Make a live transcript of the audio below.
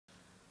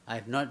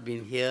I've not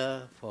been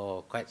here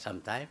for quite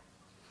some time,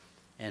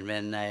 and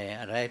when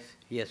I arrived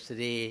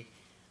yesterday,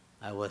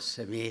 I was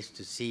amazed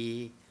to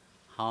see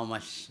how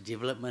much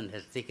development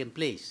has taken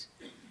place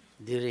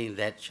during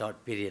that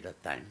short period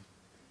of time.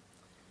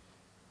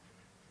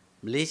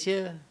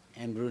 Malaysia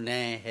and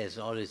Brunei has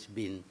always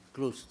been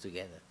close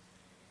together.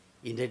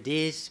 In the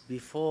days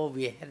before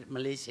we had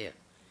Malaysia,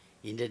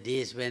 in the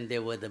days when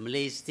there were the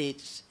Malay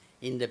states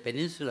in the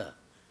peninsula,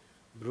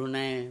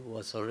 Brunei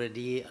was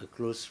already a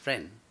close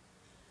friend.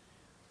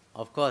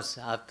 Of course,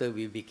 after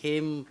we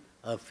became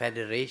a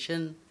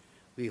federation,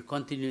 we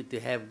continued to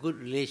have good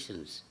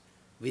relations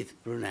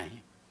with Brunei.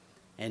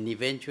 And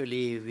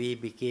eventually, we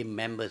became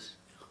members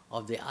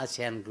of the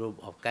ASEAN group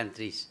of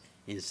countries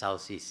in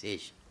Southeast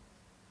Asia.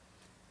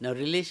 Now,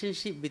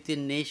 relationships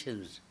between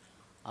nations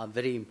are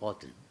very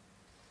important.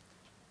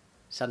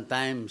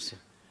 Sometimes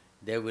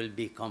there will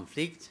be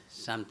conflict,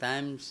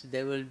 sometimes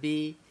there will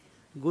be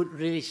good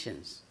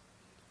relations.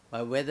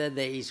 But whether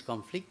there is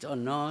conflict or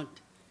not,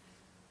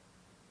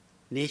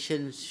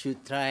 nations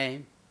should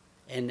try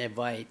and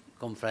avoid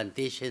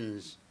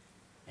confrontations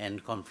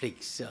and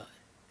conflicts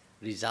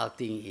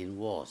resulting in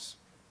wars.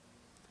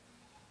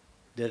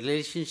 The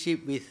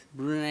relationship with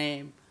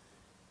Brunei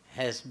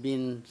has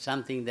been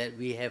something that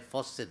we have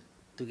fostered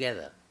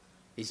together.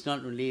 It's not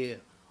only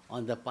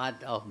on the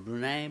part of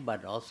Brunei,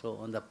 but also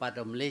on the part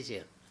of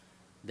Malaysia.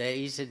 There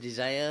is a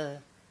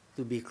desire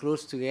to be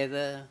close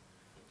together,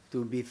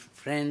 to be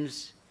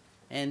friends,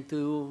 and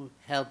to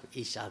help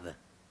each other.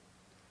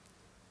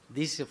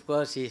 This, of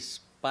course, is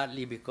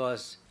partly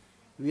because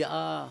we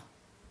are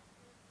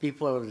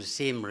people of the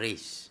same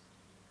race,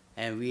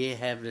 and we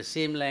have the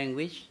same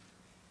language,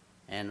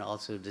 and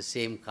also the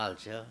same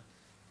culture,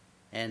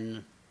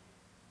 and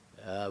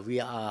we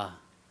are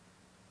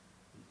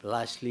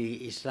largely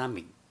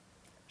Islamic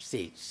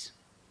states.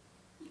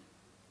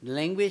 The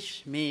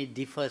language may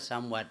differ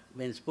somewhat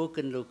when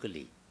spoken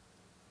locally.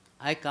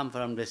 I come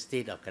from the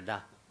state of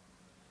Kedah,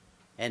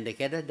 and the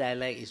Kedah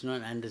dialect is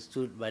not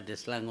understood by the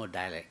Selangor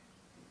dialect,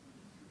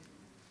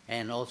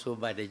 and also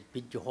by the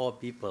Johor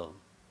people.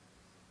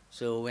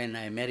 So when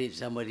I married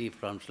somebody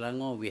from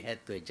Selangor, we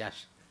had to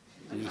adjust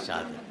to each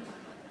other.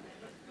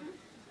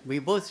 We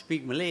both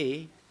speak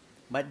Malay,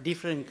 but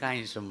different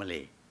kinds of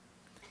Malay.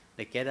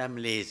 The Kedah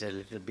Malay is a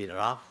little bit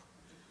rough,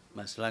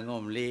 but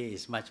Selangor Malay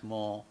is much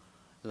more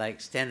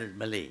like standard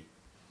Malay.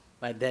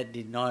 But that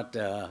did not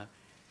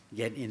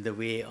get in the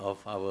way of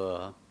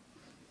our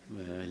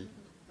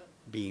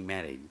being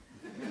married.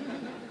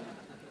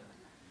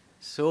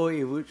 So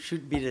it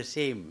should be the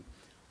same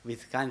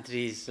with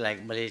countries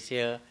like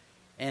Malaysia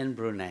and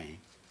Brunei.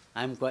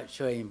 I'm quite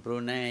sure in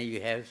Brunei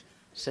you have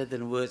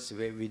certain words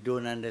where we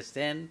don't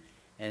understand,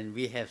 and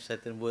we have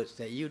certain words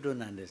that you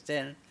don't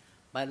understand,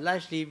 but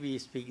largely we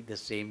speak the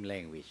same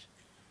language.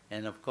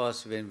 And of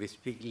course, when we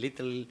speak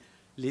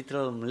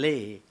literal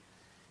Malay,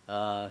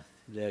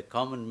 the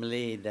common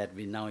Malay that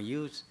we now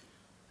use,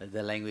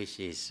 the language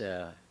is,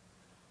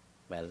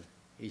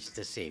 it's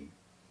the same.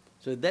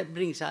 So that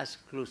brings us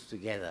close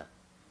together.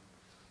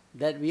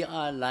 That we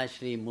are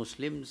largely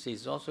Muslims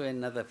is also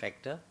another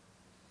factor.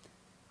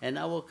 And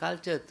our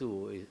culture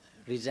too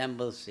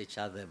resembles each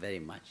other very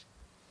much.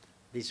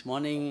 This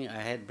morning I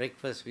had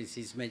breakfast with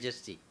His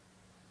Majesty,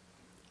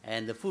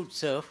 and the food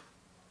served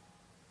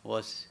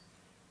was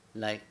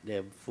like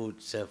the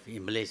food served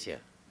in Malaysia,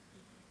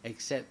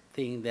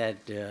 excepting that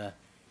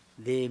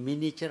they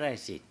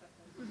miniaturize it.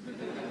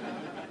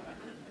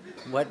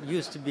 What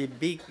used to be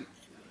big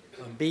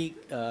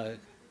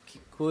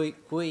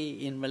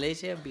kuih in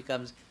Malaysia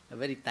becomes a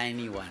very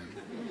tiny one.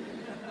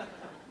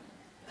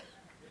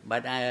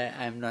 But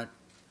I'm not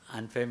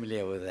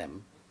unfamiliar with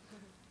them.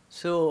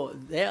 So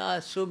there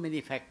are so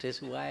many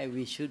factors why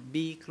we should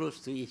be close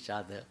to each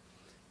other,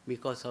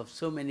 because of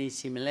so many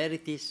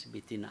similarities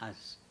between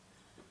us.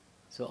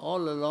 So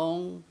all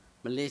along,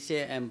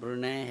 Malaysia and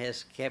Brunei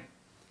has kept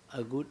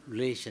a good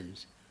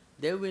relations.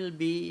 There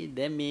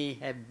may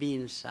have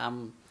been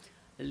some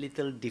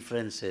little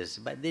differences,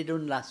 but they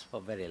don't last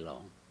for very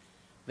long.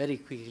 Very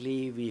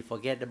quickly, we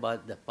forget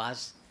about the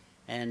past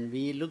and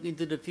we look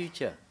into the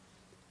future,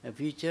 a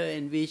future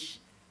in which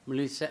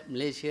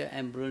Malaysia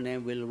and Brunei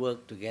will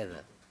work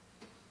together.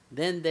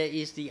 Then there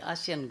is the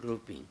ASEAN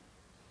grouping.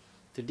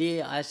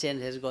 Today,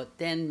 ASEAN has got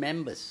 10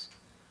 members,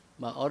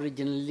 but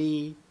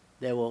originally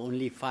there were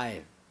only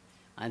 5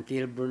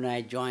 until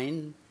Brunei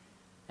joined,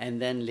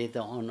 and then later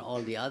on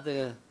all the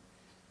other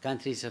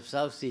countries of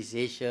Southeast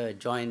Asia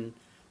joined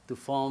to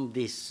form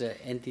this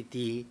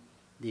entity,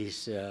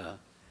 this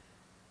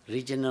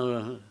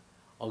regional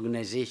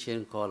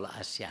organization called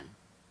ASEAN.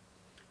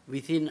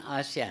 Within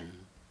ASEAN,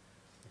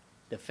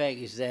 the fact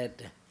is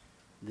that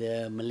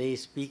the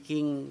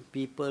Malay-speaking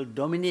people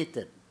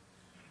dominated.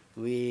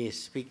 We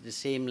speak the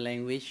same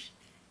language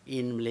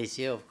in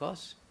Malaysia, of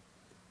course,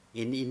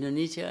 in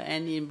Indonesia,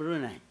 and in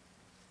Brunei.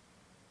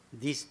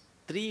 These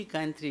 3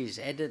 countries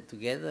added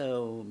together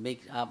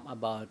make up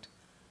about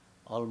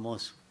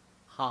almost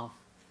half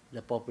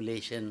the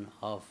population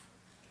of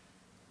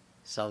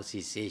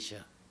Southeast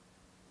Asia.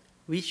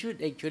 we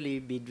should actually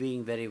be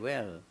doing very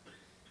well,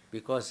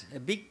 because a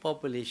big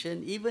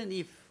population, even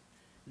if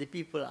the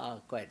people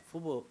are quite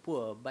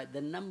poor, but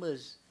the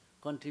numbers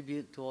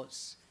contribute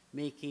towards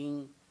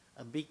making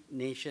a big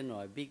nation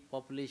or a big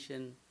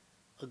population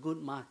a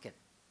good market.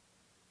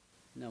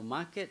 Now,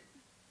 market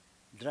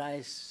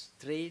drives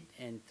trade,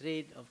 and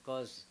trade, of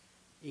course,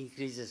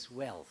 increases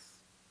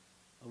wealth.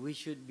 We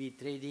should be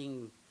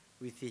trading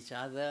with each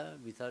other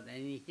without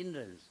any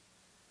hindrance.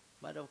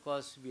 But of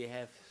course, we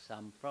have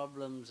some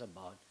problems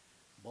about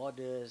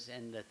borders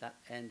and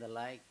the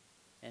like,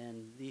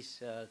 and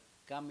these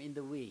come in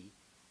the way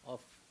of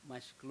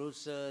much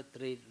closer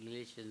trade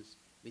relations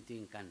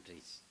between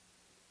countries.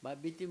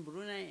 But between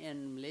Brunei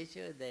and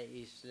Malaysia, there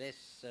is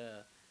less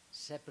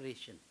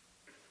separation.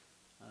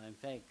 In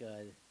fact,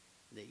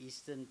 the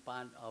eastern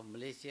part of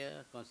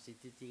Malaysia,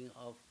 constituting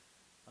of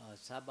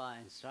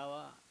Sabah and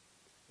Sarawak,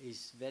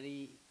 is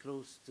very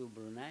close to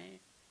Brunei,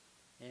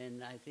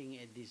 and I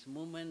think at this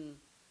moment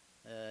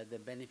the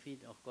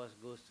benefit, of course,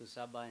 goes to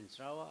Sabah and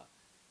Sarawak,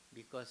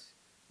 because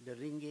the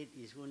ringgit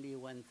is only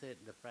 1/3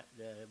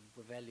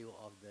 the value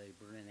of the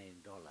Brunei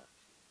dollar,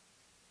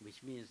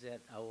 which means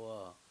that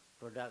our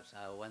products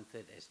are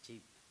 1/3 as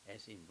cheap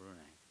as in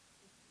Brunei.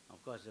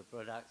 Of course, the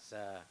products,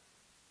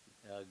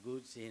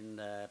 goods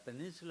in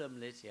Peninsular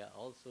Malaysia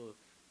also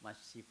much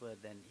cheaper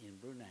than in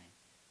Brunei,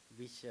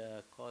 which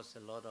cause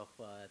a lot of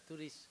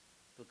tourists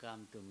to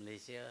come to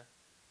Malaysia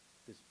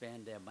to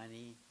spend their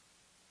money,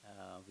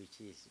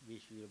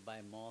 which will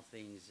buy more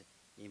things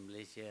in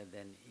Malaysia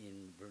than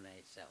in Brunei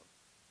itself.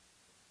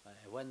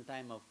 At one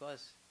time, of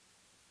course,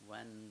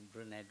 one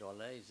Brunei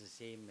dollar is the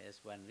same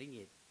as one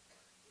ringgit,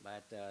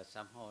 but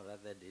somehow or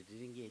other the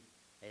ringgit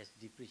has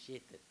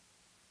depreciated.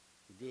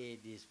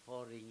 Today it is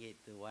 4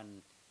 ringgit to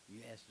 1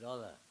 US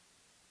dollar.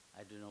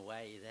 I don't know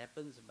why it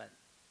happens, but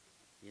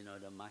you know,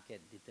 the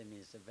market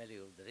determines the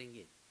value of the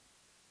ringgit.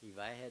 If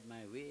I had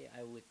my way,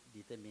 I would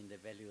determine the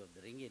value of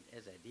the ringgit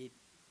as I did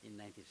in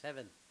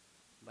 '97.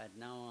 But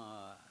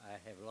now I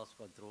have lost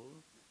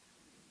control,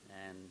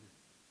 and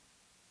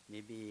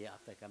maybe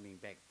after coming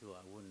back too,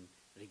 I won't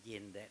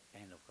regain that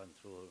kind of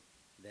control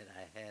that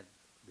I had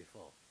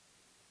before.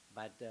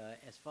 But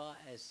as far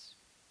as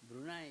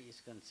Brunei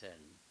is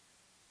concerned,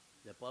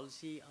 the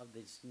policy of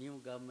this new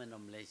government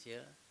of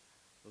Malaysia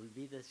will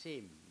be the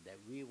same, that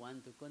we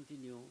want to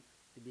continue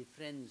to be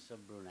friends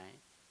of Brunei,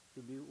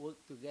 to be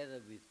work together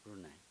with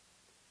Brunei.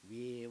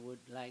 We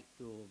would like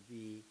to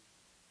be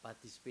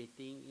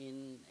participating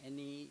in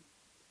any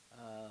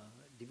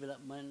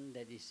development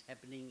that is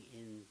happening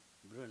in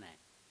Brunei.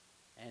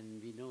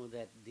 And we know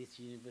that this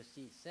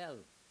university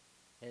itself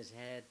has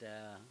had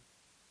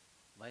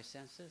vice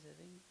chancellors, I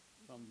think,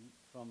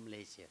 from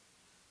Malaysia.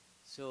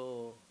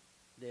 So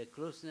the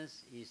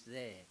closeness is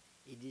there.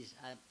 It is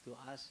up to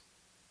us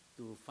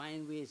to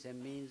find ways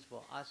and means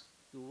for us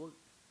to work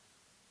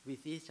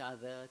with each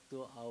other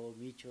to our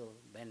mutual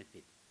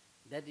benefit.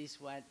 That is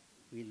what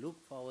we look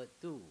forward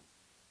to.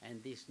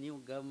 And this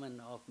new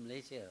government of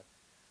Malaysia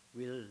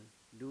will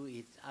do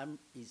its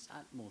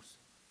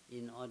utmost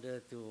in order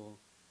to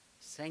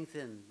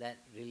strengthen that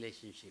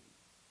relationship.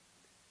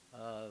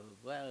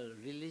 Well,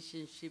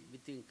 relationship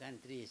between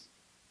countries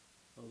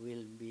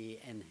will be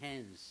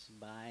enhanced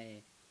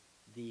by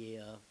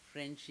the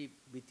friendship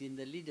between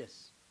the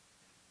leaders.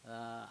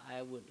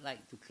 I would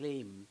like to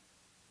claim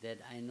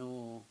that I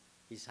know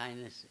His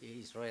Highness,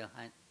 His Royal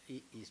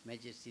His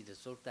Majesty the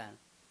Sultan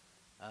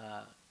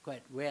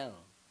quite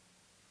well,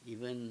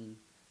 even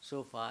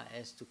so far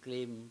as to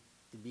claim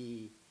to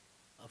be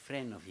a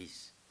friend of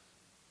his.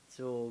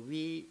 So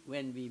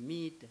when we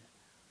meet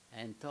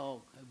and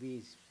talk,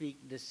 we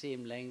speak the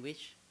same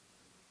language,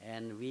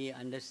 and we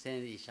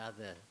understand each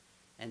other,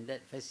 and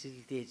that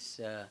facilitates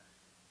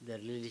the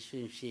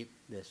relationship,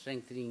 the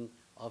strengthening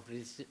of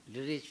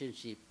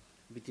relationship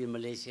between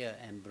Malaysia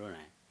and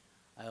Brunei.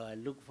 I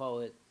look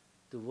forward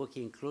to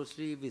working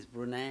closely with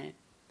Brunei.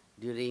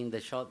 During the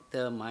short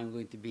term, I'm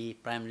going to be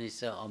Prime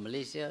Minister of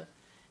Malaysia,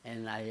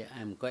 and I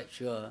am quite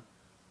sure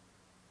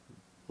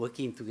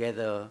working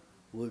together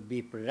would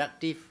be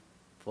productive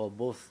for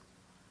both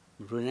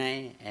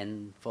Brunei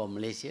and for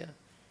Malaysia,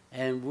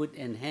 and would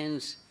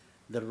enhance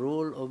the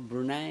role of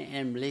Brunei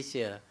and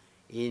Malaysia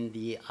in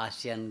the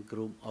ASEAN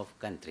group of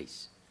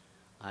countries.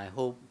 I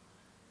hope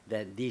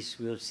that this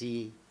will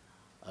see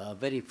a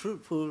very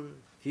fruitful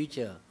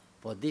future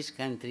for this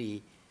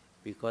country,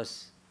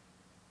 because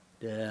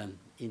the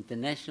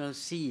international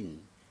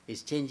scene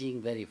is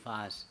changing very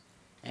fast,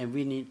 and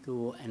we need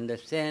to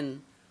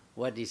understand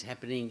what is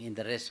happening in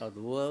the rest of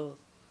the world,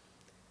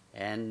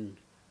 and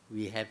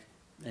we have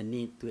a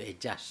need to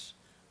adjust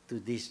to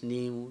these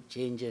new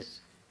changes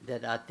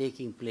that are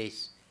taking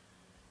place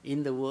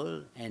in the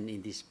world and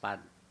in this part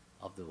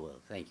of the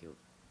world. Thank you.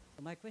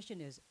 My question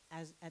is,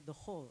 as at the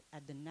whole,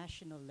 at the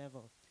national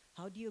level,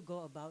 how do you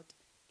go about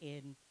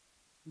in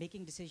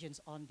making decisions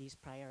on these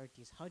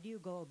priorities? How do you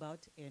go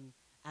about in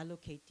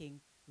allocating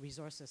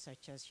resources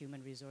such as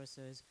human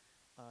resources,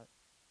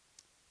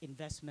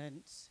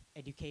 investments,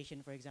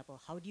 education, for example?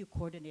 How do you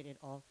coordinate it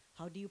all?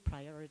 How do you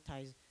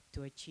prioritize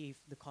to achieve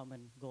the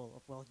common goal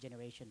of wealth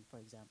generation, for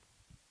example?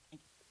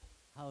 Thank you.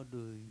 How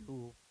do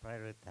you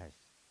prioritize?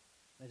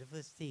 Well, the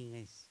first thing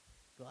is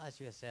to ask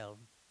yourself,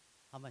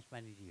 how much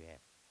money do you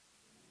have?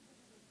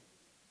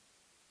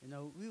 You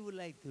know, we would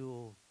like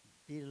to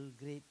build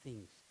great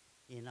things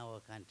in our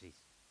countries.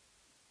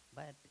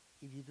 But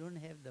if you don't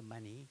have the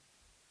money,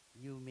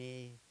 you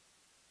may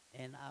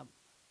end up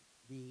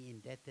being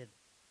indebted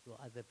to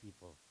other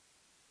people.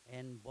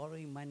 And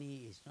borrowing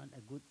money is not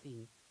a good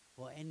thing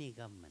for any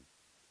government.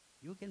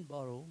 You can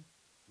borrow,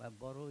 but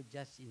borrow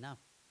just enough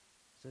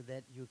so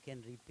that you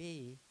can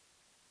repay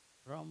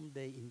from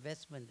the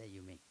investment that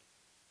you make.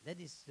 That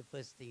is the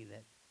first thing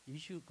that you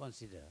should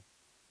consider.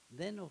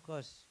 Then, of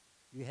course,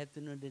 you have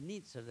to know the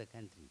needs of the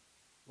country.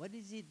 What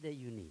is it that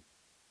you need?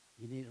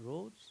 You need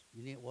roads,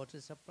 you need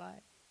water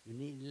supply, you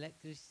need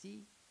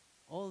electricity.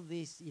 All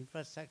these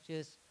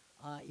infrastructures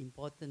are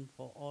important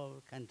for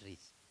all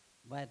countries.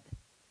 But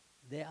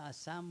there are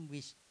some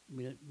which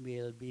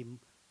will be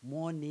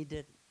more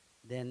needed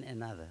than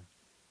another.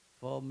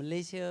 For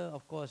Malaysia,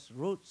 of course,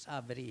 roads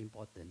are very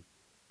important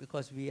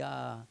because we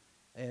are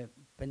a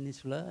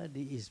peninsula, it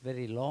is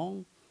very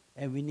long,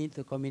 and we need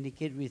to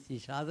communicate with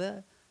each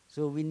other,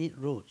 so we need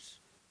roads.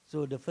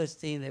 So the first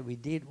thing that we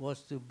did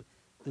was to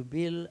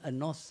build a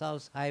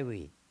north-south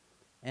highway.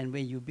 And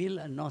when you build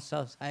a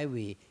north-south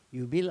highway,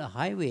 you build a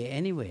highway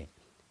anywhere.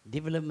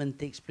 Development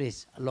takes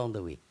place along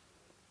the way.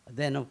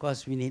 Then, of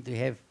course, we need to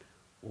have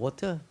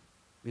water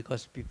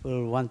because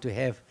people want to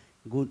have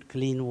good,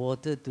 clean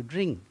water to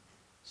drink.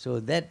 So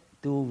that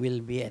too will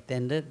be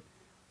attended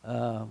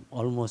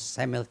almost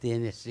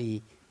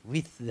simultaneously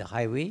with the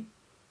highway.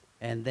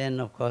 And then,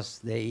 of course,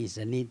 there is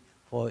a need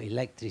for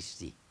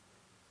electricity.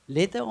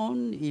 Later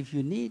on, if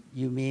you need,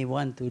 you may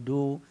want to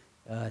do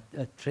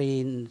a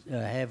train,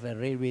 have a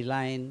railway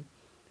line,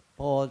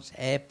 ports,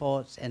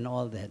 airports, and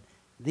all that.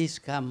 These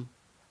come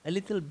a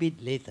little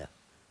bit later.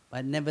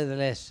 But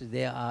nevertheless,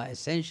 they are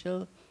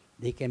essential.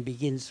 They can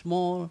begin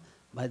small,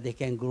 but they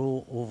can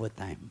grow over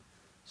time.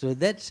 So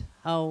that's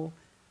how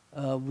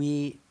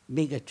we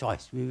make a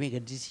choice. We make a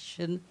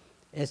decision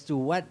as to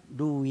what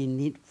do we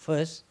need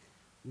first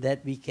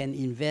that we can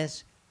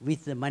invest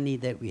with the money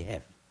that we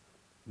have.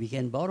 We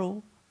can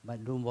borrow,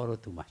 but don't borrow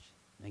too much.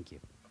 Thank you.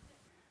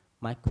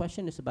 My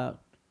question is about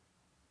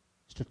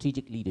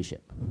strategic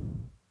leadership.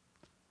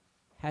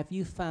 Have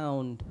you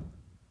found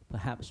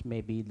perhaps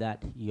maybe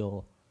that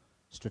your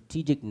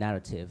strategic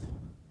narrative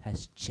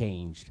has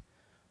changed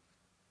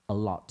a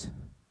lot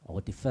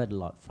or differed a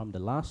lot from the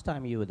last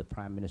time you were the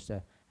Prime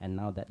Minister and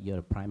now that you're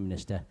a Prime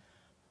Minister,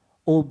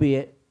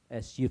 albeit,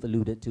 as you've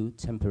alluded to,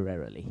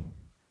 temporarily?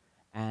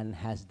 And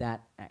has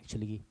that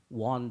actually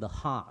won the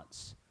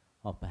hearts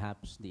of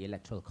perhaps the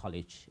Electoral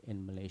College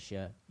in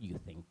Malaysia, you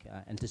think,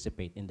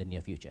 anticipate in the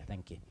near future?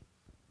 Thank you.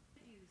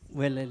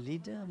 Well, a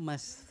leader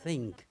must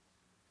think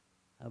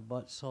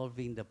about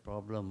solving the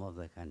problem of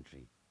the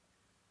country.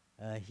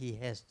 He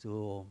has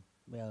to,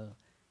 well,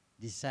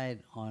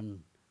 decide on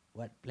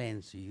what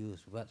plans to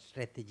use, what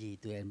strategy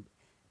to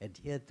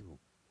adhere to.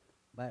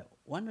 But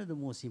one of the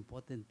most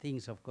important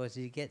things, of course,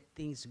 is get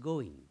things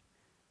going.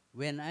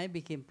 When I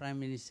became Prime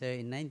Minister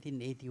in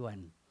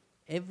 1981,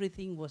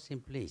 everything was in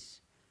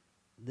place.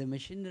 The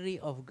machinery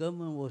of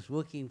government was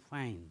working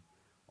fine.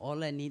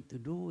 All I need to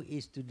do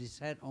is to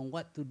decide on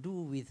what to do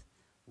with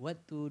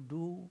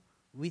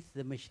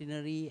the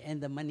machinery and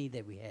the money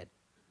that we had.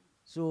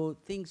 So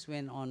things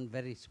went on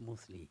very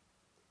smoothly.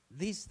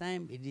 This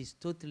time it is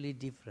totally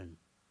different.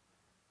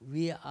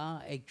 We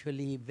are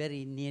actually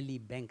very nearly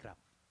bankrupt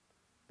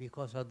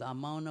because of the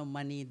amount of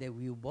money that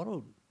we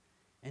borrowed.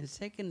 And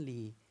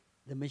secondly,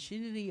 the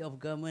machinery of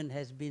government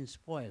has been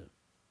spoiled.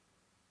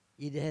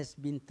 It has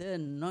been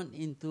turned not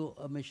into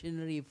a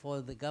machinery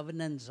for the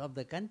governance of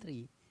the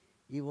country.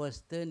 It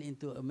was turned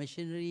into a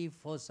machinery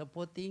for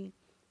supporting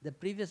the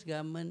previous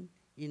government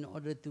in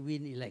order to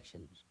win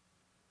elections.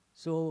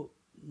 So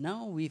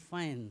now we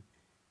find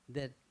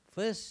that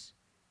first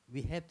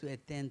we have to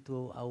attend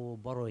to our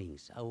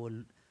borrowings,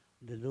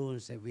 the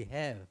loans that we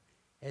have.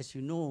 As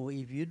you know,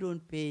 if you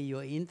don't pay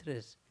your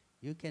interest,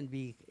 you can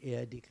be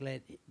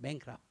declared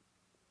bankrupt.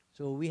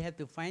 So we have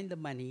to find the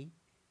money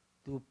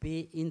to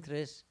pay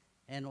interest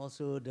and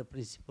also the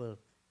principal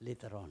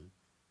later on.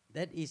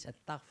 That is a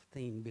tough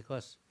thing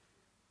because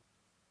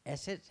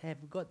assets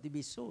have got to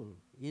be sold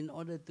in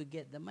order to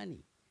get the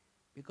money,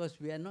 because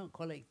we are not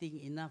collecting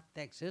enough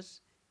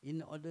taxes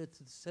in order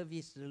to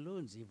service the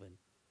loans even.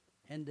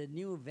 And the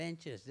new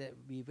ventures that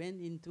we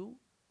went into,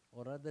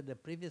 or rather the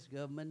previous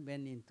government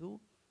went into,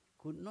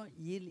 could not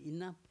yield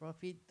enough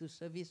profit to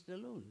service the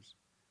loans.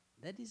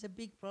 That is a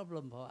big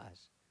problem for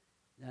us.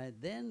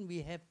 Then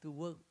we have to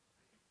work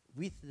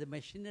with the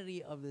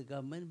machinery of the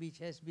government which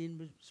has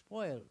been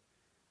spoiled.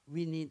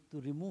 We need to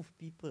remove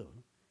people,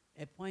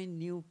 appoint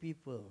new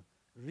people,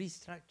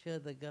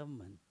 restructure the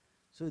government.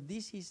 So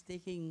this is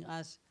taking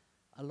us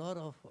a lot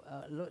of,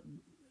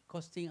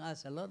 costing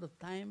us a lot of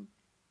time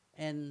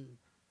and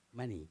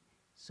money.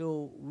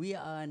 So we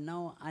are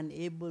now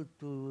unable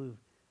to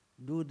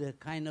do the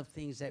kind of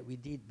things that we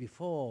did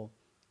before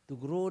to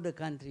grow the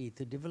country,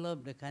 to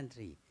develop the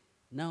country.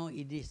 Now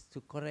it is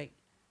to correct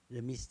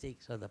the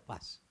mistakes of the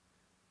past.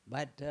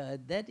 But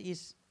that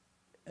is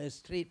a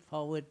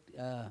straightforward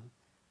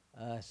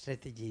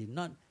strategy,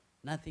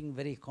 nothing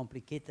very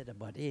complicated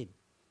about it.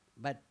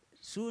 But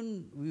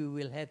soon we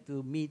will have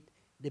to meet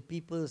the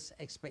people's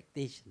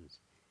expectations.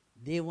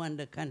 They want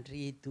the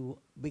country to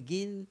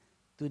begin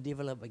to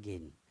develop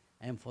again.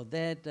 And for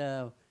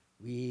that,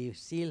 we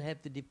still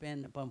have to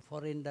depend upon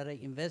foreign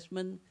direct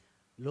investment,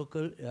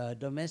 local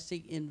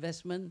domestic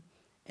investment,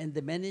 and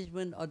the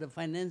management of the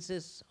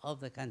finances of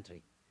the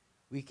country.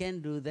 We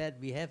can do that.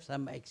 We have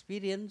some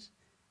experience,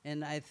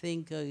 and I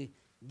think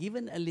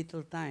given a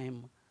little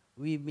time,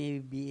 we may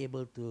be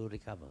able to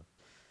recover.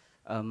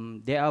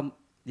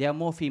 There are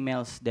more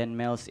females than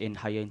males in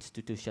higher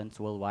institutions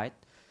worldwide.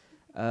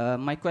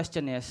 My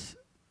question is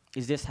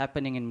this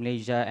happening in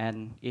Malaysia,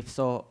 and if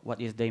so,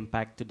 what is the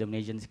impact to the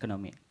Malaysian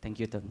economy? Thank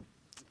you, Tun.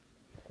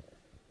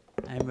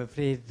 I'm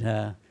afraid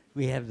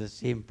we have the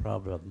same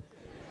problem.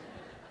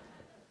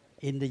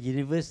 In the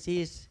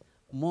universities,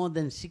 more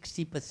than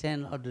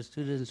 60% of the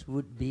students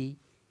would be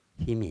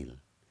female,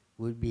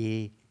 would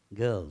be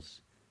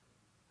girls.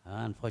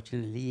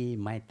 Unfortunately,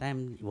 my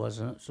time it was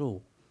not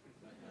so.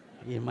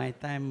 In my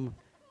time,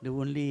 the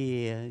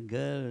only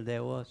girl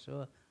there was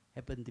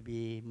happened to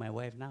be my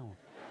wife now.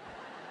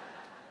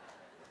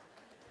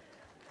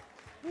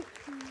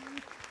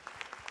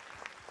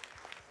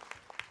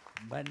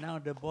 But now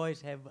the boys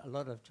have a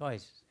lot of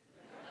choice.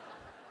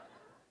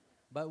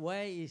 But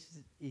why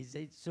is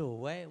it so?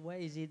 Why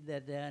is it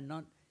that there are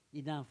not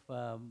enough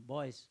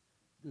boys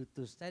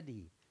to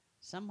study?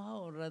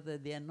 Somehow or rather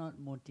they are not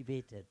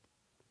motivated.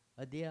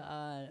 They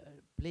are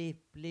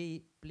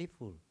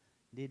playful.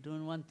 They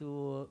don't want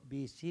to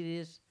be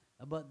serious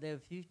about their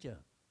future.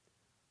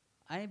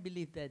 I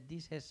believe that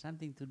this has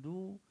something to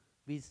do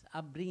with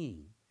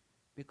upbringing,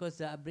 because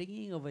the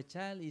upbringing of a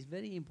child is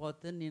very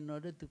important in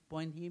order to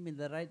point him in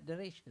the right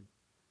direction.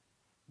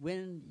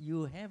 When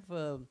you have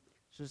a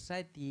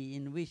society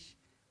in which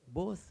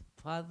both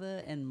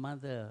father and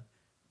mother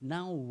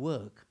now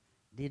work,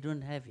 they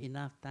don't have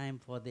enough time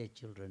for their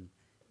children.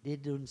 They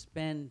don't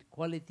spend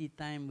quality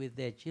time with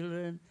their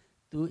children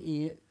to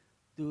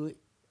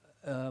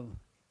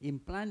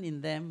implant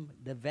in them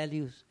the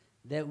values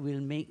that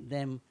will make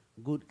them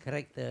good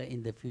character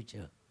in the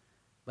future.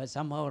 But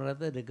somehow or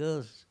other the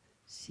girls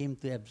seem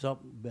to absorb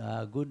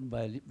good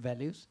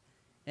values,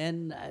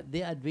 and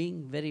they are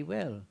doing very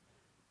well.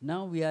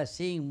 Now we are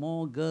seeing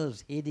more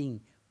girls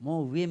heading,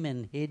 more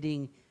women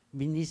heading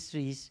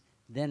ministries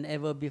than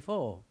ever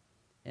before.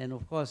 And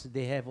of course,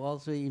 they have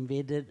also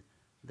invaded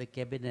the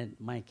cabinet,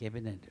 my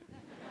cabinet.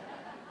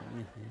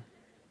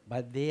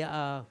 But they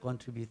are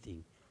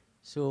contributing.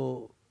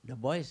 So the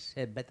boys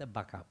had better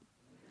back up.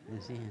 You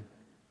see?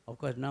 Of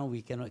course, now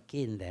we cannot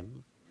cane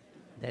them.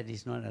 That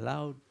is not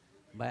allowed.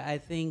 But I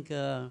think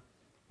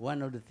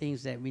one of the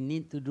things that we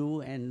need to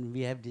do, and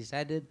we have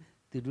decided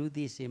to do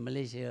this in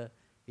Malaysia,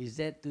 is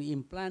that to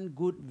implant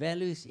good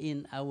values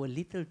in our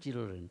little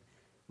children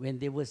when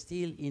they were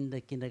still in the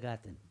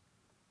kindergarten.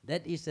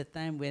 That is the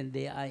time when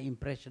they are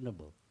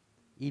impressionable.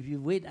 If you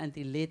wait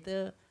until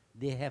later,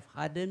 they have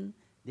hardened,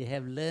 they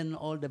have learned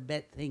all the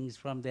bad things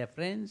from their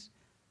friends,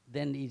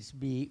 then it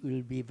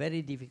will be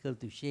very difficult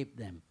to shape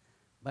them.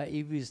 But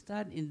if we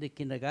start in the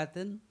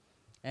kindergarten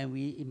and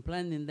we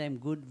implant in them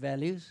good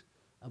values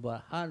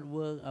about hard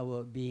work,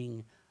 about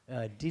being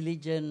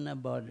diligent,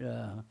 about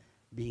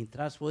being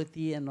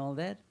trustworthy and all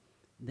that,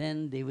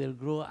 then they will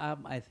grow up,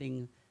 I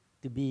think,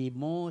 to be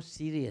more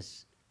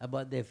serious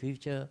about their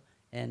future,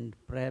 and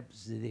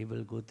perhaps they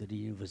will go to the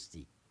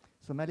university.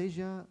 So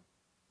Malaysia,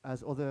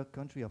 as other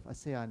country of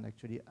ASEAN,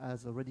 actually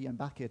has already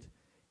embarked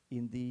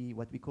in the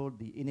what we call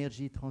the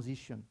energy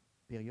transition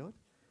period.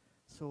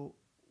 So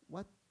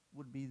what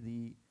would be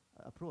the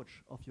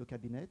approach of your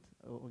cabinet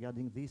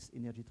regarding this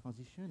energy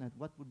transition, and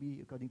what would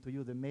be, according to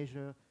you, the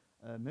measures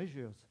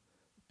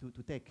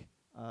to take,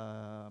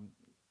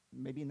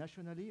 maybe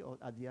nationally or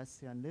at the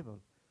ASEAN level,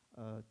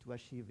 to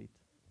achieve it?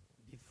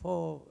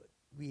 Before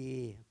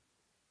we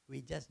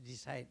just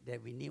decide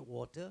that we need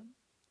water,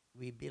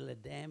 we build a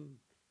dam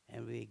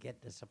and we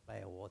get the supply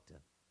of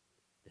water.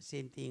 The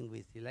same thing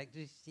with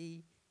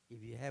electricity.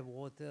 If you have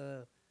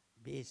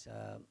water-based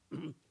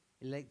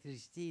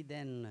electricity,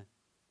 then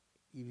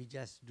you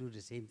just do the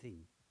same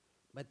thing.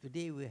 But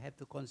today we have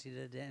to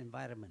consider the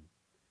environment.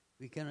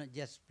 We cannot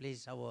just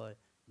place our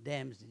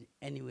dams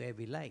anywhere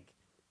we like.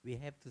 We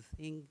have to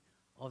think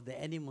of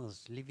the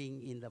animals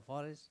living in the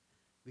forest.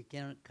 We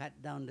cannot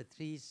cut down the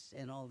trees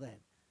and all that.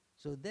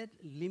 So that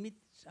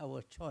limits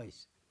our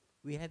choice.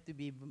 We have to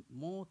be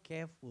more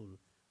careful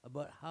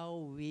about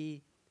how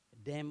we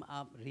dam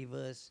up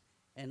rivers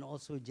and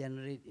also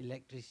generate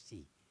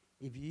electricity.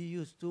 If you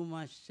use too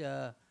much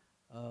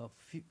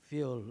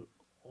fuel,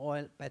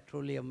 oil,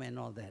 petroleum and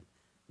all that,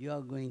 you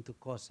are going to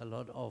cause a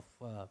lot of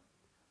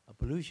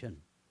pollution.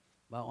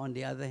 But on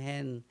the other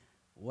hand,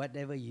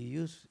 whatever you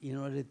use in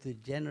order to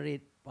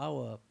generate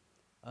power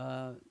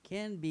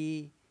can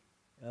be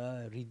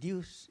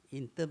reduced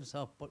in terms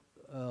of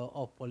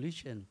of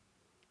pollution,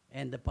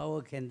 and the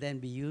power can then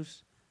be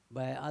used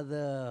by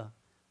other,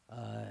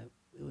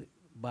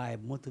 by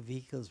motor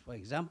vehicles, for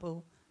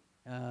example,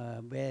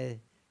 where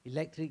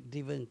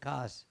electric-driven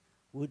cars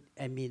would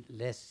emit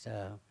less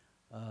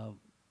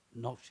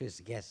noxious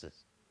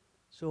gases.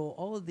 So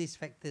all these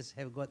factors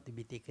have got to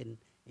be taken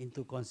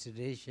into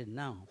consideration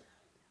now.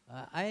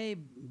 I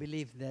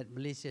believe that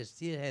Malaysia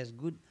still has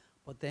good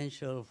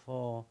potential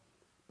for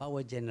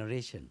power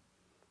generation,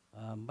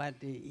 but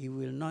it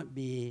will not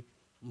be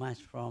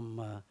much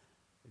from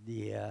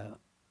the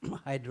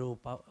hydro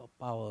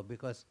power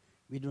because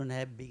we don't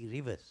have big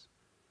rivers.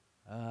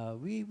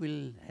 We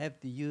will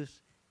have to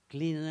use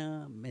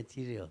cleaner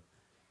material,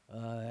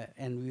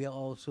 and we are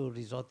also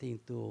resorting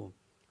to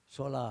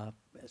solar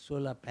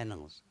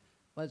panels.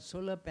 But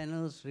solar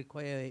panels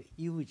require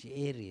huge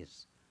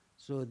areas,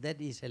 so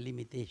that is a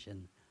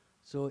limitation.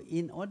 So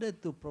in order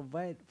to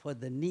provide for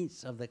the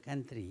needs of the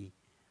country,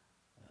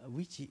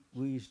 which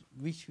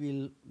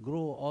will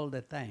grow all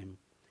the time,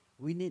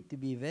 we need to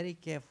be very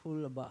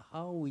careful about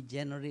how we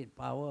generate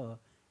power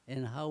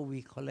and how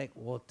we collect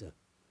water.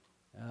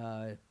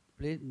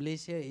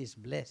 Malaysia is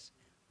blessed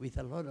with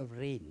a lot of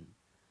rain,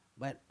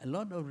 but a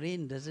lot of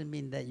rain doesn't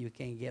mean that you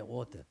can get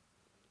water.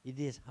 It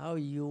is how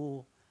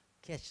you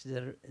catch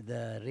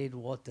the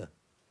rainwater.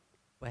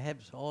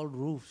 Perhaps all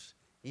roofs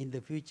in the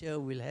future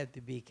will have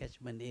to be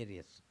catchment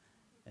areas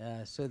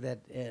so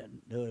that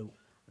the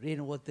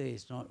rainwater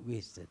is not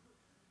wasted.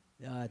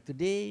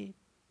 Today,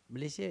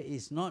 Malaysia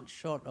is not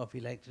short of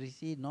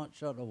electricity, not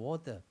short of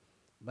water,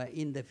 but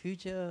in the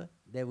future,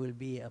 there will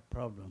be a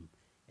problem,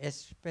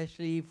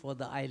 especially for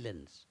the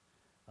islands.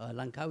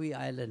 Langkawi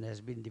Island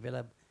has been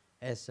developed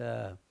as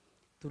a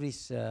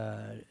tourist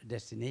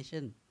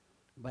destination,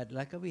 but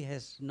Langkawi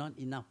has not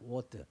enough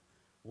water.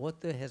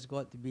 Water has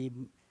got to be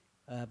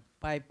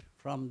piped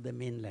from the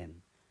mainland.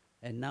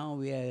 And now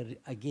we are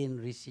again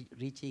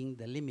reaching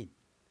the limit.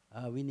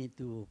 We need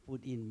to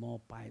put in more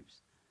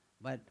pipes.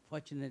 But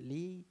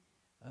fortunately,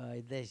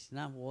 there's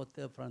enough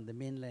water from the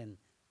mainland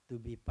to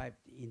be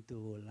piped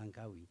into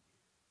Langkawi.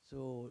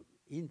 So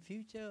in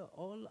future,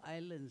 all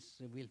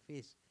islands will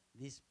face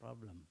this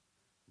problem.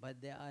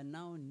 But there are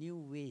now new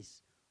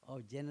ways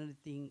of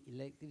generating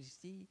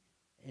electricity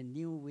and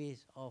new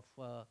ways of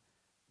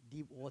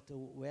deep water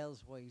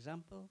wells, for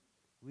example,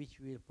 which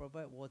will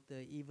provide water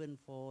even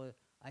for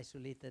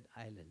isolated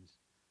islands.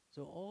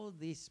 So all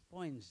these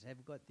points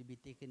have got to be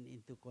taken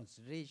into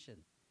consideration.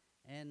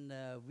 And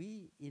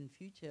we in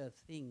future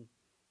think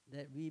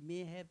that we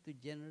may have to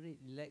generate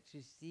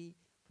electricity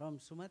from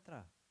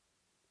Sumatra.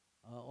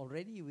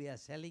 Already we are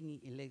selling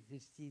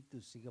electricity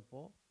to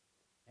Singapore,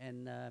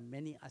 and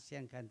many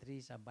ASEAN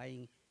countries are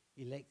buying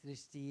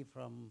electricity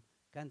from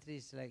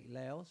countries like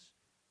Laos,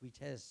 which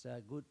has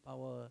good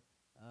power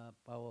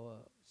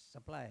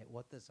supply,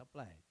 water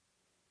supply.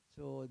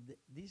 So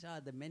these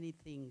are the many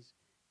things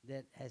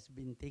that has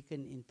been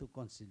taken into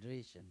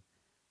consideration.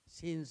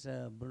 Since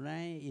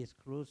Brunei is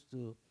close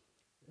to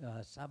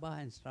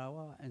Sabah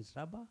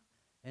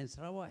and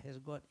Sarawak has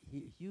got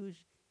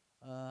huge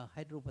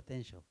hydro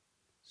potential.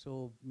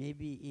 So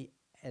maybe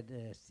at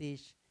a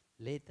stage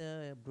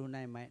later,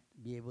 Brunei might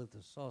be able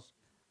to source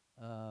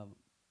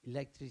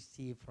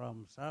electricity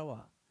from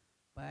Sarawak.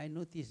 But I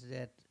noticed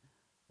that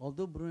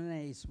although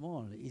Brunei is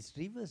small, its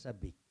rivers are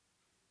big.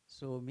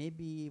 So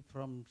maybe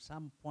from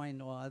some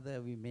point or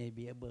other, we may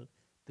be able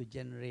to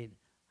generate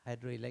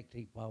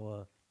hydroelectric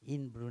power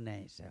in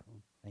Brunei itself.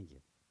 Thank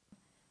you.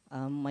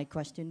 My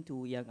question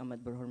to Yang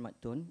Amat Berhormat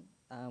Tun,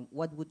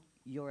 what would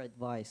your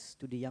advice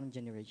to the young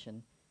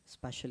generation,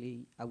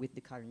 especially with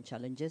the current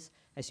challenges?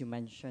 As you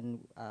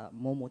mentioned,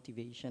 more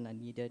motivation are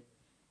needed,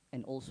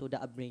 and also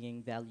the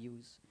upbringing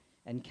values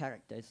and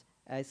characters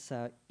as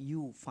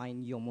you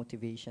find your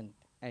motivation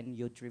and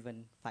your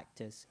driven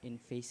factors in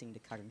facing the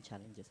current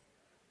challenges.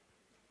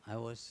 I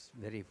was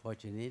very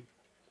fortunate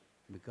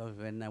because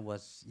when I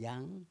was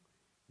young,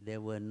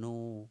 there were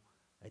no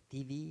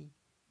TV,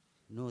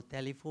 no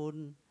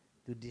telephone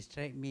to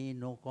distract me,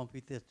 no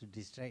computers to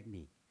distract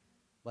me.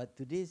 But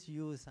today's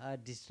youth are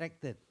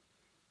distracted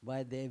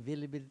by the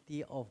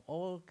availability of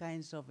all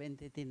kinds of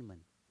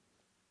entertainment.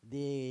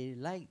 They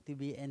like to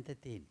be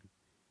entertained.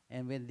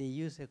 And when they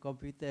use a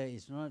computer,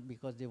 it's not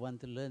because they want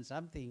to learn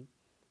something,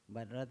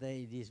 but rather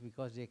it is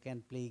because they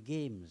can play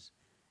games.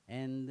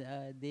 And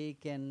they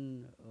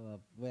can,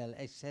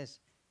 access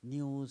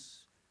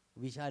news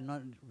which are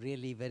not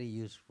really very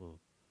useful.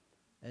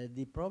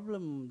 The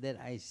problem that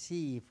I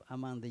see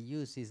among the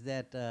youth is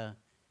that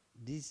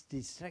this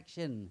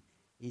distraction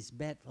is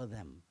bad for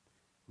them.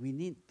 We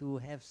need to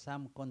have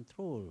some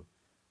control.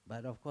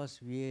 But of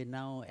course, we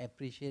now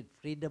appreciate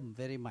freedom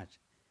very much.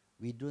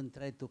 We don't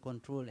try to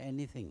control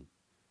anything.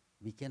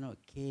 We cannot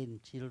cane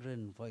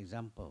children, for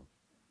example.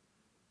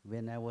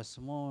 When I was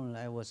small,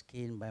 I was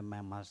caned by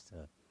my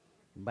master.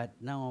 But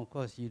now, of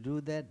course, you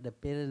do that, the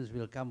parents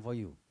will come for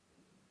you.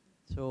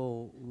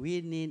 So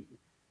we need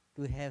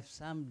to have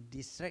some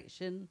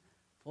distraction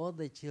for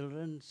the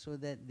children so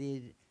that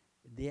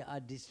they are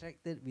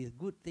distracted with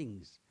good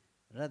things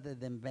rather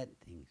than bad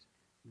things.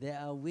 there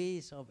are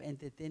ways of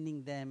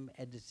entertaining them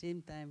at the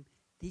same time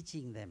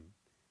teaching them.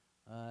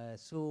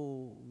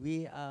 So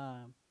we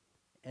are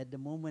at the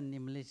moment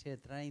in Malaysia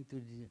trying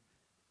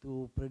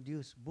to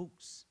produce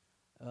books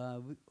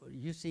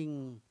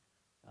using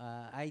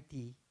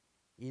IT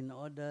in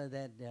order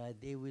that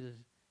they will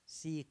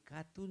see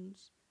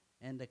cartoons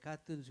and the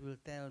cartoons will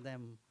tell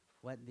them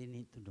what they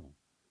need to know.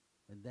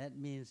 But that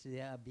means they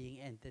are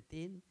being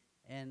entertained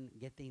and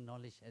getting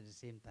knowledge at the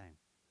same time.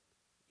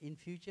 In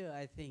future,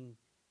 I think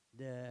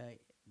the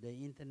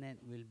internet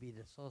will be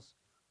the source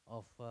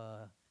of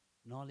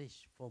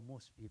knowledge for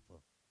most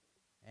people.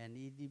 And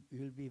it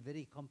will be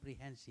very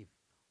comprehensive.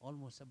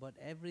 Almost about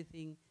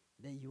everything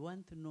that you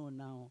want to know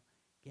now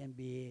can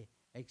be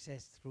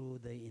accessed through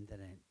the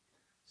internet.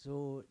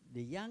 So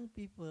the young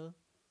people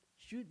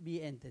should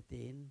be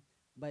entertained,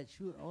 but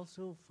should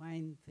also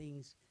find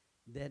things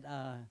that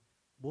are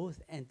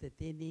both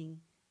entertaining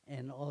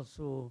and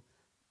also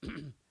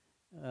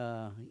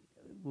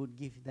would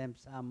give them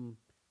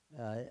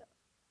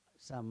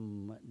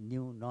some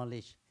new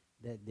knowledge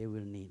that they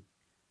will need.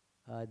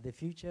 The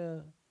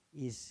future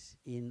is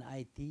in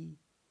IT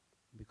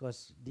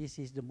because this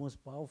is the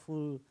most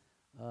powerful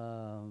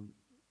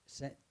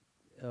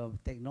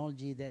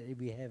technology that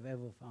we have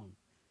ever found.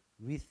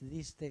 With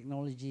this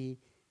technology,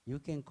 you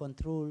can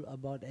control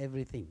about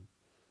everything.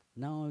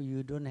 Now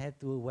you don't have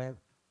to have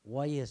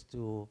wires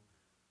to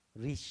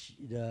reach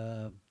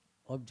the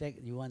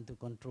object you want to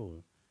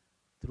control.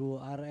 Through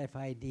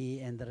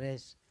RFID and the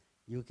rest,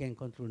 you can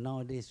control.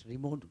 Nowadays,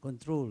 remote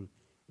control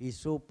is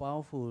so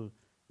powerful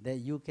that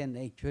you can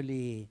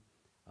actually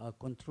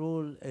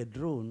control a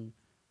drone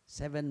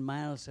 7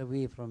 miles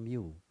away from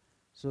you.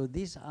 So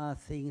these are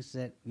things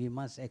that we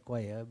must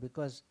acquire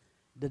because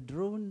the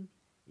drone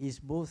is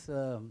both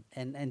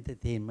an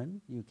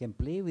entertainment. You can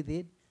play with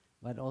it,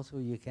 but also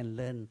you can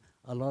learn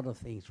a lot of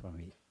things from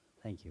it.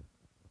 Thank you.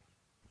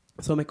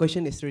 So my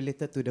question is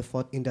related to the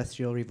fourth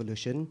industrial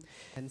revolution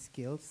and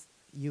skills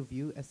you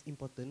view as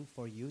important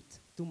for youth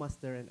to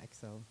master and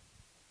excel.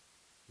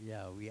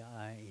 Yeah, we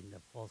are in the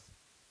fourth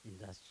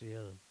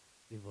industrial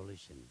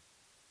revolution.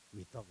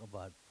 We talk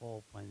about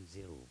 4.0,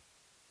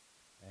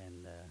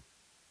 and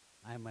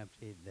I'm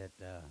afraid that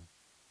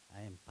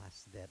I am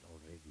past that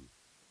already.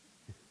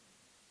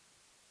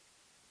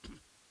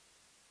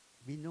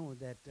 We know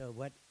that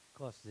what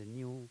caused the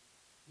new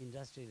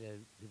industrial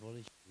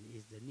revolution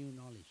is the new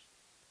knowledge,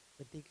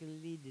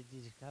 particularly the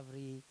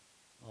discovery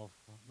of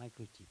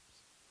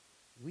microchips.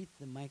 With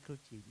the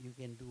microchip, you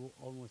can do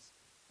almost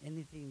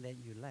anything that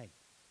you like.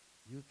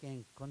 You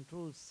can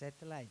control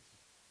satellites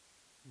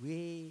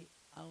way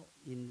out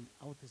in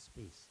outer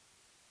space.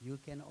 You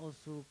can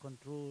also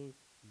control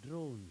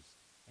drones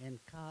and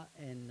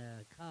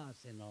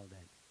cars and all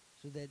that,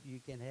 so that you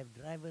can have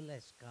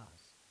driverless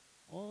cars.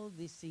 All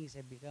these things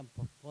have become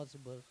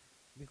possible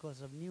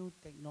because of new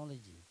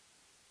technology.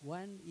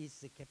 One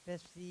is the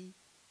capacity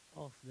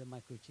of the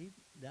microchip.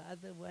 The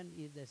other one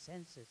is the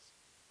sensors.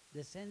 The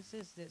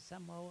sensors that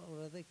somehow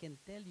or other can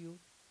tell you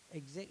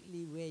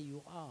exactly where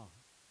you are.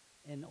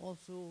 And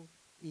also,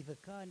 if a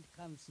car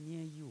comes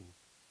near you,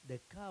 the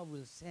car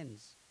will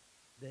sense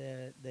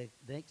the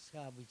next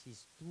car which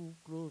is too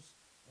close,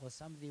 or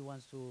somebody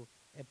wants to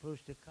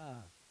approach the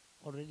car.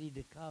 Already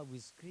the car will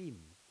scream.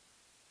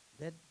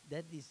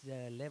 That is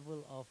the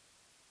level of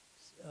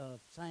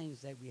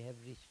science that we have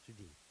reached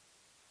today.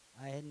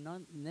 I had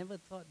never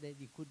thought that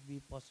it could be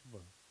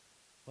possible.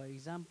 For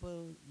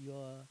example,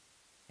 your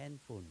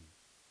handphone.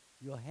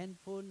 Your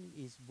handphone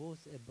is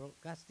both a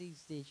broadcasting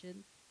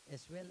station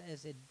as well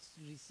as a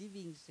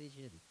receiving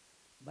station,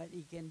 but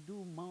it can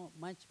do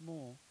much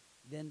more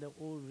than the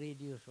old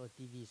radios or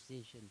TV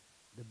station,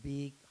 the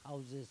big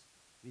houses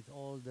with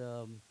all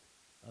the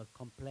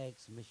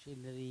complex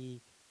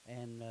machinery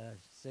and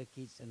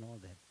circuits and all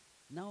that.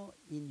 Now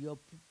in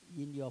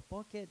your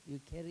pocket you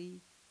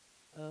carry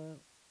a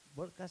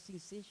broadcasting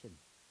station,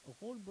 a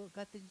whole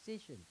broadcasting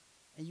station,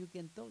 and you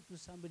can talk to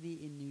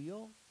somebody in New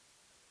York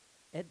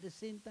at the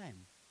same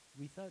time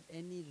without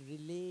any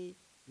relay,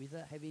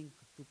 without having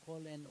to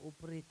call an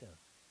operator.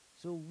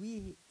 So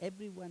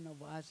every one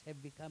of us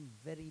have become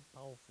very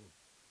powerful.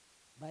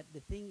 But the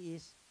thing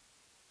is,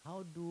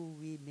 how do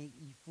we make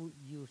full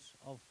use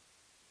of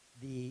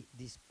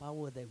this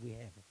power that we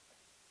have?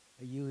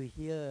 You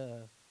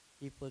hear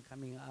people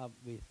coming up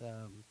with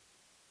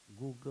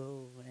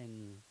Google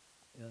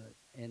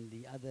and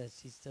the other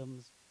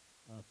systems,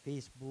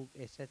 Facebook,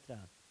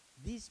 etc.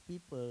 These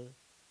people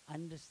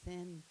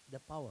understand the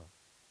power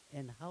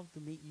and how to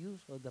make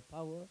use of the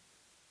power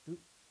to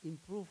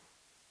improve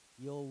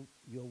your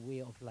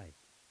way of life.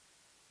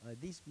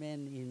 This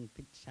man in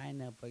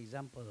China, for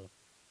example,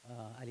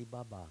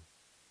 Alibaba,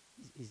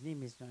 his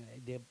name is not,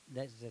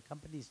 that's the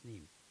company's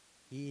name.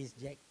 He is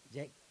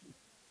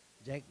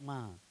Jack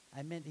Ma.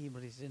 I met him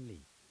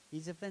recently.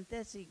 He's a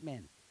fantastic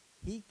man.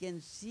 He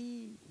can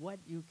see what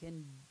you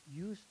can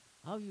use,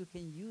 how you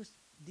can use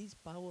this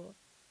power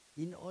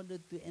in order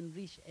to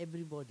enrich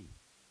everybody.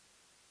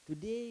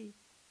 Today,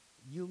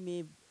 you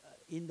may,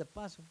 in the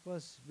past, of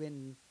course,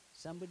 when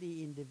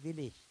somebody in the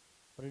village,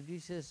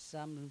 produces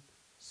some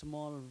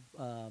small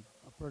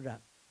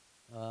product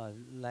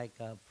like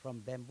from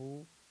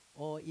bamboo,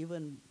 or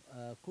even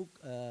cook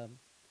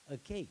a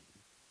cake,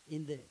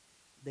 in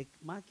the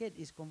market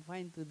is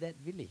confined to that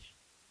village.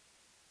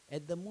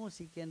 At the most,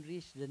 he can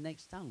reach the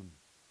next town.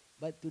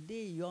 But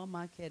today, your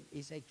market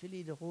is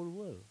actually the whole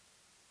world.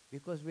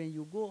 Because when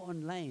you go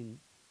online,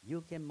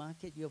 you can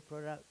market your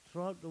product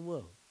throughout the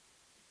world.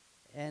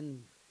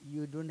 And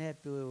you don't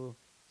have to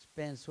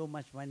spend so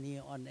much money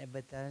on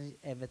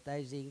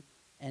advertising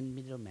and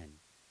middlemen.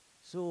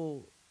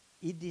 So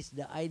it is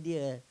the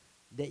idea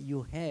that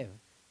you have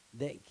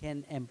that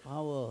can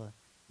empower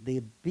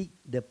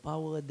the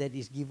power that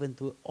is given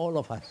to all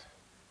of us.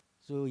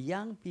 So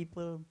young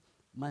people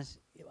must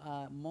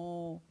are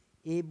more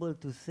able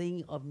to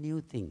think of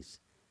new things.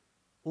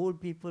 Old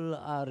people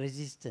are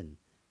resistant.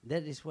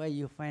 That is why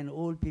you find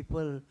old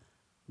people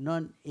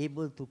not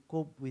able to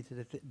cope with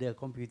the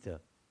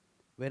computer,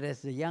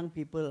 whereas the young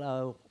people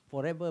are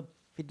forever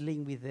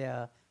fiddling with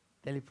their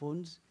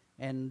telephones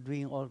and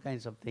doing all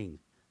kinds of things,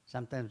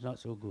 sometimes not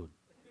so good.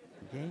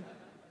 Okay?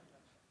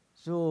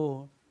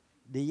 So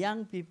the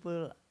young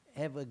people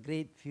have a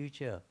great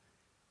future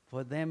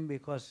for them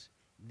because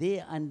they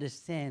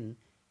understand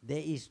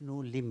there is no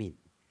limit.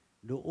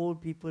 The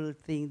old people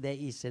think there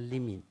is a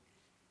limit.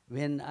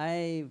 When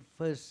I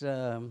first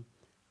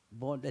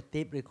bought a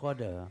tape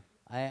recorder,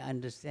 I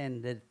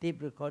understand that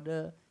tape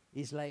recorder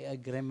is like a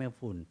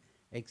gramophone,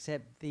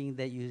 excepting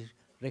that you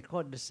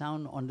record the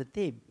sound on the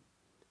tape.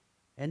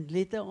 And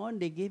later on,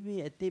 they gave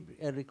me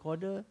a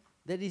recorder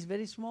that is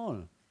very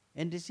small.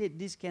 And they said,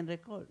 this can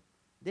record.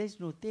 There's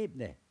no tape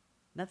there,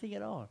 nothing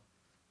at all.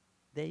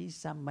 There is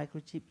some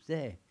microchips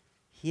there,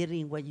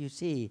 hearing what you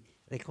say,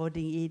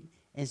 recording it,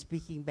 and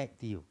speaking back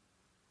to you.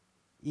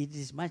 It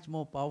is much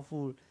more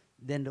powerful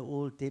than the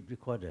old tape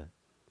recorder.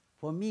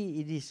 For me,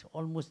 it is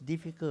almost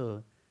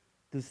difficult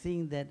to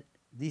think that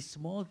this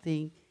small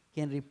thing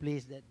can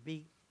replace that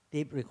big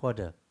tape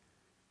recorder.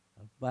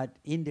 But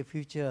in the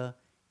future,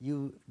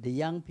 the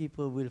young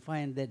people will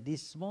find that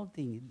this small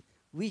thing,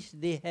 which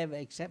they have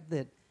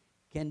accepted,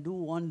 can do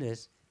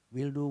wonders,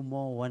 will do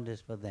more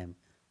wonders for them.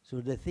 So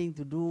the thing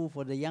to do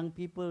for the young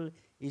people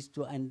is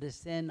to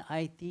understand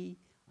IT,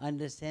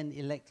 understand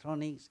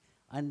electronics,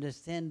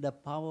 understand the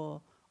power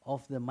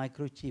of the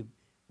microchip,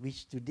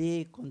 which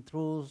today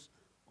controls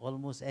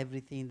almost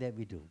everything that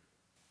we do.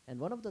 And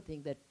one of the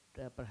things that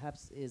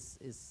perhaps is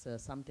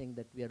something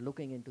that we are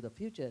looking into the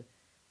future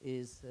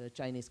is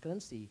Chinese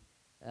currency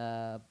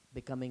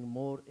becoming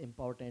more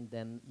important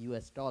than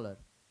US dollar.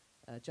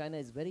 China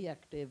is very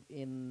active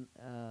in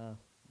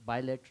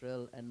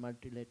bilateral and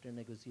multilateral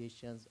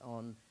negotiations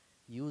on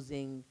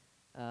using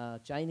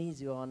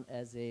Chinese yuan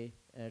as a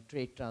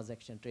trade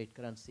transaction, trade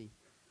currency.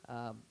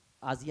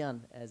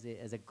 ASEAN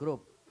as a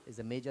group is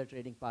a major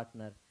trading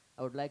partner.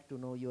 I would like to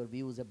know your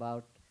views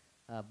about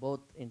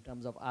both in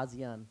terms of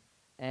ASEAN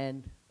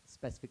and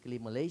specifically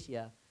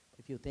Malaysia,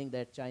 if you think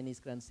that Chinese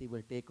currency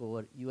will take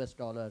over US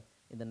dollar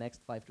in the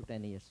next 5 to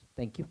 10 years.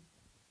 Thank you.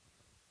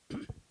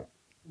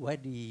 Why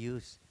do you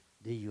use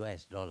the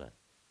US dollar?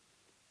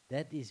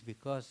 That is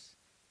because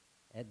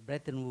at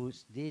Bretton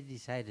Woods, they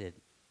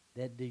decided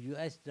that the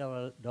US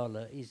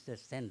dollar is the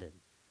standard.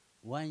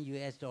 One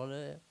US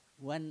dollar,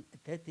 1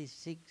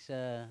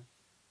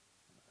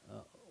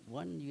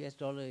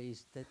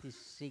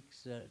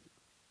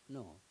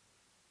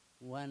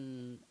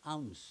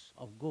 ounce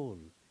of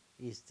gold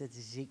is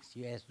 36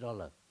 US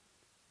dollar.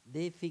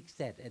 They fixed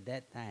that at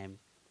that time,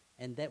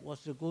 and that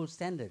was the gold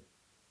standard.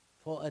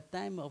 For a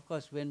time, of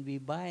course, when we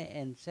buy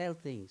and sell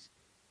things,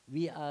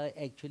 we are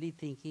actually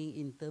thinking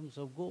in terms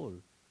of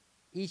gold.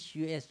 Each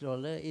US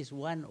dollar is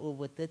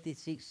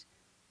 1/36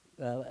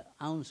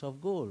 ounce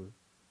of gold.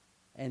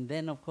 And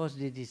then, of course,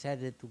 they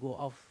decided to go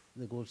off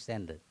the gold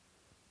standard.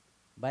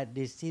 But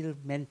they still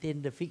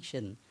maintain the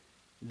fiction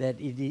that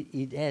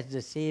it has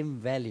the same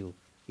value.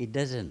 It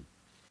doesn't.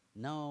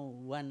 Now,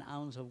 1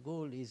 ounce of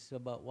gold is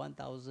about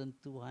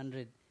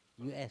 1,200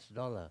 US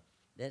dollar.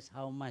 That's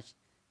how much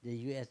the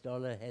US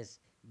dollar has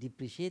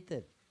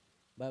depreciated.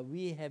 But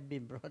we have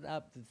been brought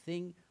up to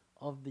think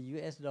of the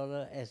US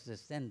dollar as the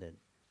standard.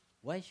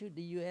 Why should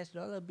the US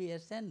dollar be a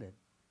standard?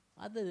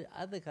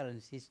 Other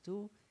currencies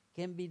too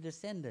can be the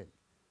standard.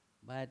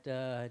 But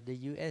the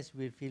US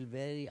will feel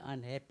very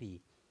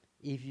unhappy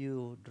if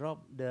you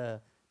drop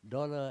the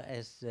dollar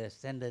as the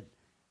standard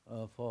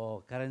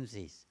for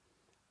currencies.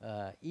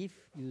 If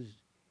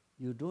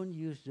you don't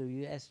use the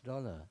US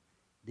dollar,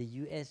 the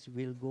US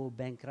will go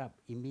bankrupt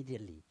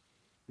immediately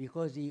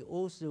because it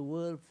owes the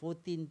world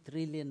 $14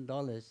 trillion,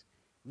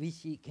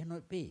 which it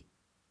cannot pay.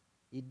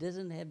 It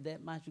doesn't have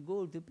that much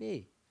gold to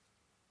pay.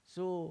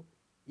 So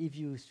if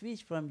you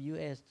switch from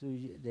US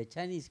to the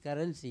Chinese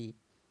currency,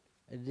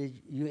 the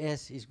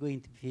US is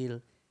going to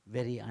feel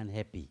very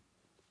unhappy.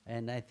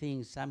 And I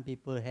think some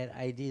people had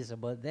ideas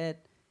about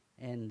that,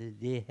 and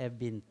they have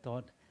been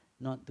taught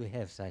not to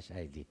have such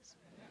ideas.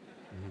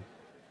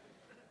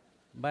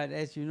 But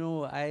as you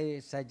know, I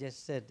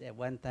suggested at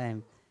one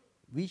time,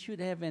 we should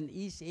have an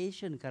East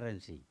Asian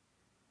currency.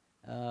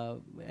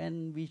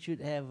 And we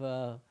should have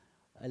a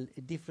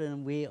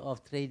different way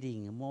of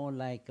trading, more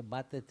like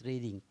barter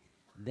trading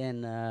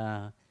than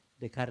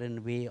the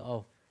current way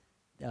of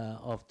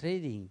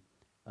trading.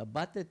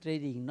 Barter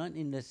trading, not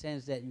in the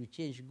sense that you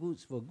change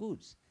goods for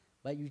goods,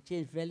 but you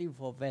change value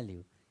for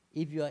value.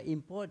 If your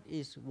import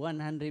is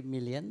 100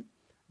 million,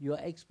 your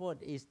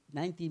export is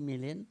 90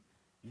 million,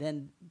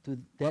 then to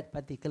that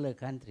particular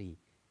country,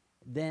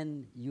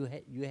 then you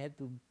have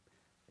to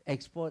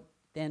export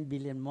 10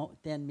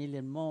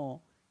 million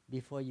more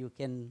before you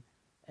can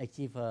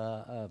achieve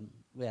a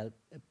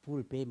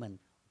full payment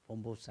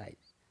from both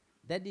sides.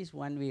 That is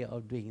one way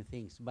of doing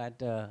things,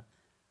 but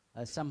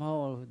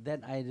somehow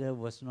that idea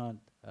was not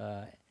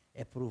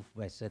approved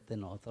by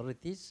certain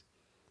authorities.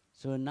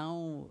 So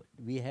now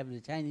we have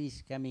the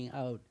Chinese coming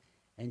out,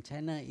 and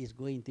China is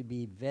going to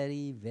be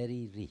very,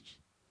 very rich.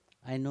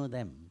 I know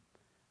them.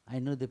 I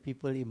know the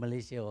people in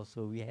Malaysia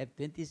also. We have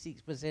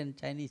 26%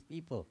 Chinese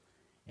people,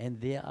 and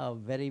they are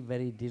very,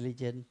 very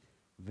diligent,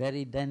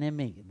 very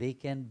dynamic. They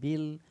can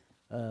build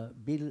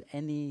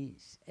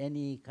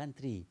any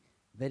country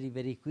very,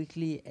 very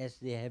quickly as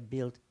they have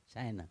built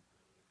China.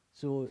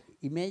 So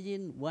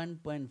imagine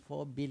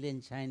 1.4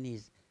 billion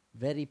Chinese,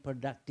 very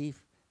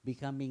productive,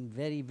 becoming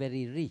very,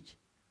 very rich.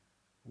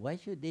 Why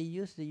should they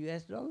use the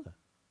US dollar?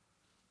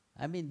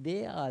 I mean,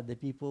 they are the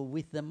people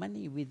with the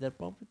money, with the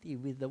property,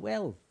 with the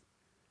wealth.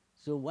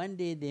 So one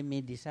day they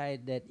may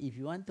decide that if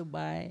you want to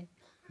buy,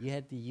 you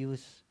have to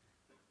use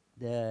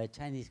the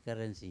Chinese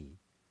currency,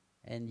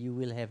 and you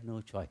will have no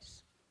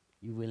choice.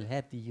 You will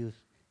have to use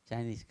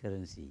Chinese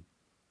currency.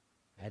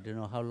 I don't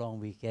know how long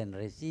we can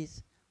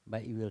resist,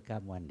 but it will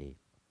come one day.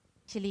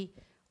 Actually,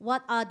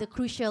 what are the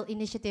crucial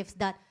initiatives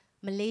that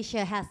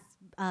Malaysia has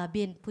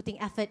been putting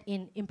effort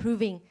in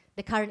improving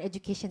the current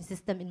education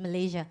system in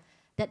Malaysia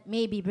that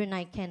maybe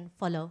Brunei can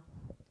follow,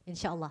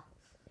 inshallah?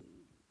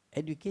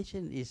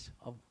 Education is,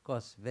 of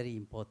course, very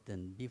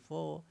important.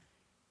 Before,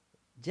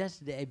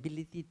 just the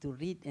ability to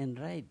read and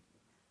write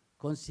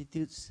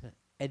constitutes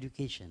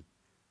education.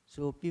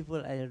 So people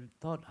are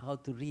taught how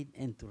to read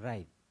and to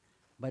write,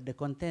 but the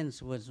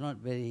contents was not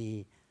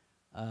very,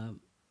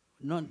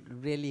 not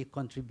really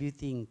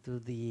contributing to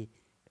the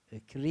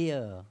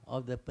career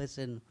of the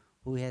person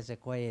who has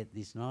acquired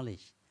this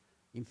knowledge.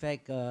 In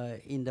fact,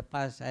 in the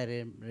past,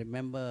 I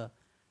remember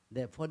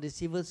that for the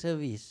civil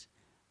service,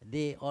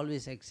 they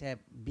always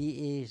accept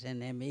BAs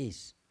and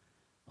MAs,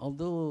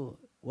 although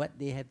what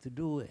they have to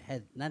do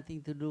had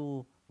nothing to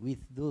do with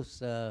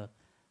those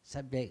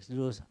subjects,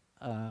 those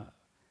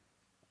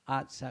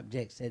art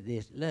subjects that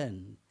they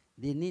learn.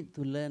 They need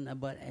to learn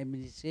about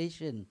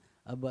administration,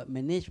 about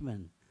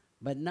management.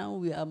 But now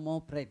we are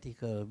more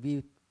practical.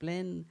 We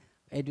plan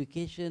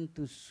education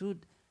to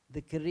suit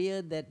the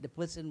career that the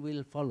person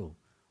will follow,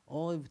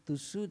 or to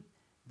suit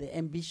the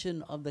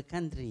ambition of the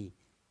country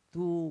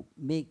to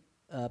make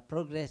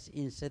progress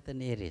in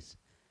certain areas.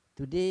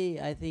 Today,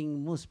 I think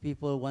most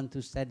people want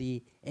to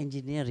study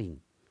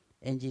engineering,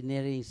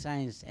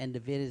 science, and the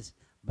various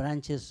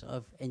branches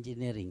of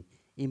engineering.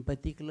 In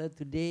particular,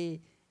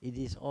 today, it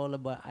is all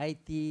about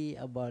IT,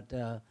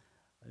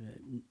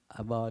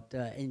 about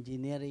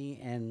engineering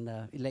and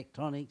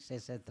electronics,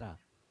 etc.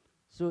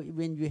 So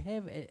when you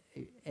have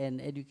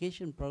an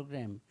education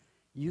program,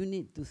 you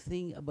need to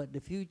think about the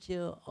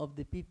future of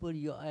the people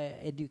you are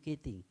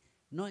educating,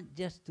 not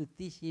just to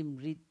teach him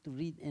to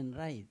read and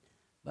write,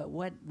 but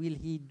what will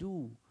he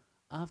do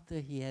after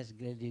he has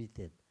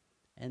graduated.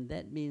 And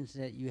that means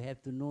that you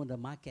have to know the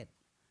market.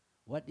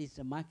 What is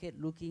the market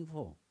looking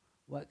for?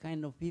 What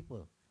kind of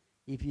people?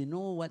 If you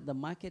know what the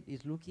market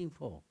is looking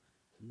for,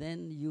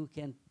 then you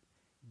can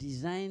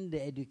design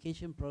the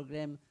education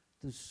program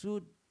to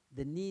suit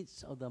the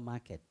needs of the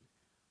market.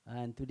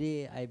 And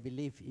today, I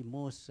believe in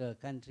most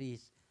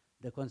countries,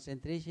 the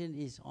concentration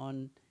is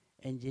on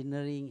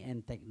engineering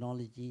and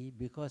technology,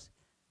 because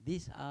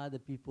these are the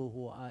people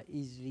who are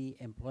easily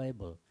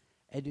employable.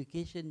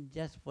 Education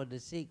just for the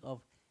sake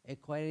of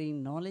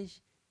acquiring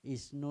knowledge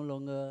is no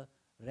longer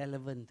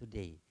relevant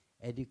today.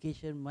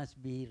 Education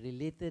must be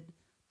related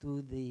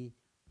to the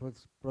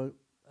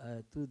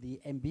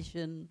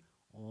ambition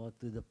or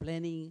to the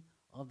planning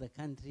of the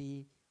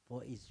country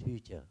for its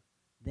future.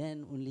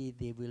 Then only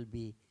they will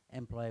be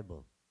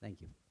employable.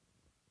 Thank you.